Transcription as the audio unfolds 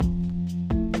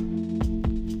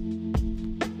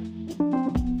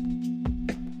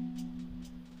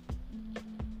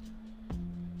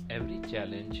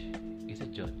challenge is a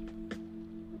journey.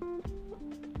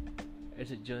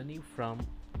 It's a journey from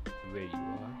where you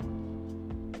are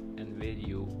and where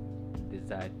you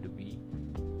desire to be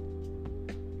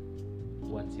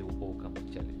once you overcome the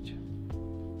challenge.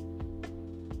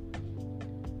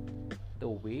 The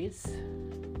ways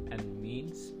and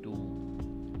means to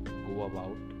go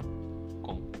about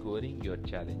conquering your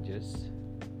challenges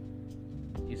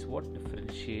is what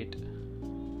differentiate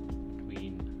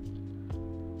between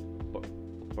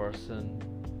a person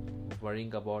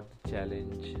worrying about the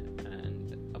challenge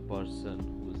and a person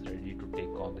who is ready to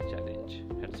take on the challenge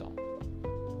heads on.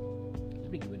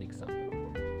 Let me give you an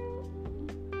example.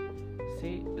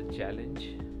 Say the challenge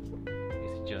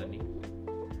is a journey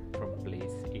from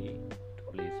place A to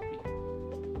place B.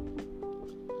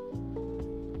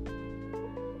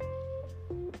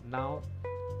 Now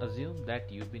assume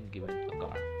that you've been given a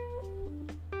car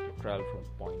to travel from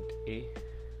point A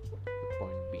to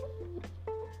point B.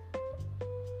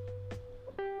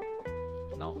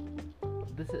 Now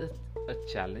this is a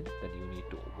challenge that you need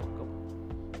to overcome,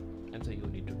 and so you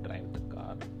need to drive the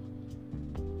car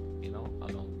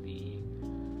along the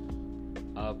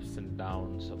ups and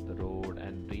downs of the road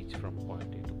and reach from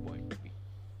point A to point B.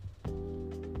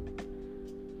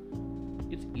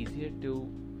 It's easier to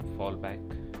fall back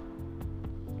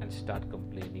and start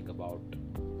complaining about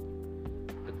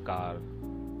the car,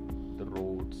 the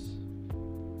roads,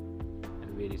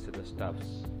 and various other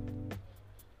stuffs,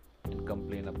 and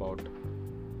complain about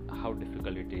how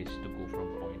difficult it is to go from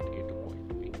point A to point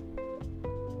B.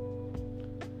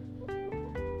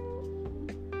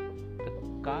 The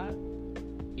car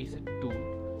is a tool.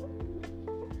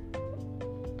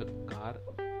 The car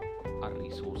are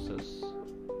resources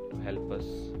to help us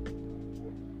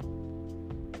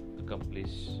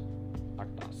accomplish our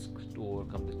tasks, to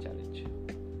overcome the challenge.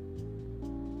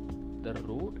 The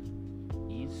road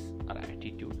is our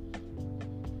attitude.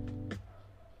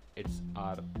 It's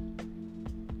our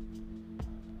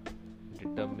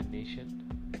determination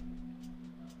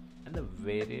and the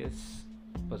various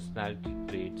personality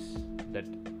traits that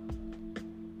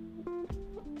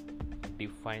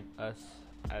define us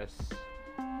as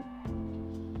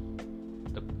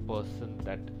the person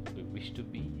that we wish to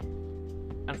be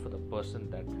and for the person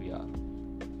that we are.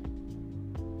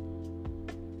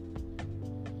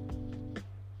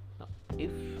 Now,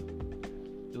 if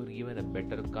you're given a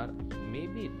better car,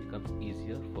 maybe it becomes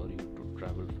easier for you to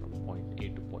travel from point A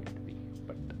to point B,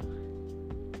 but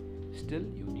still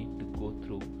you need to go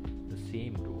through the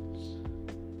same roads,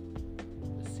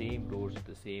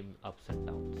 the same ups and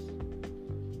downs.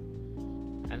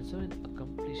 And so in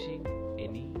accomplishing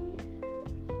any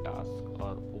task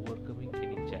or overcoming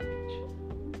any challenge,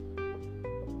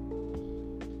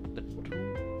 the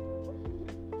true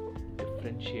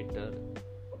differentiator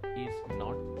is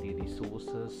not the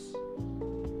resources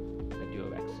that you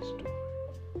have access to.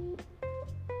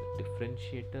 The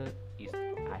differentiator is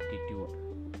the attitude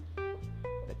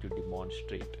that you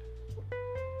demonstrate,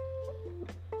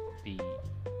 the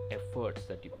efforts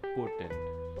that you put in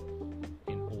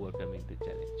overcoming the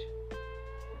challenge.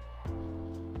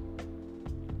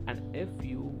 And if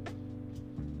you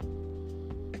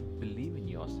believe in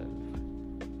yourself,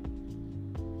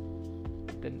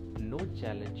 then no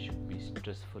challenge should be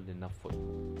stressful enough for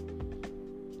you,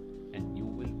 and you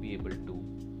will be able to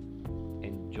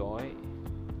enjoy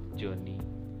the journey,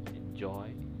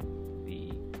 enjoy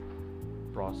the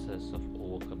process of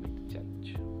overcoming the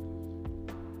challenge.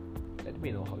 Let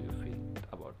me know how you feel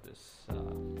about this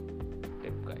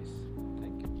tip, guys.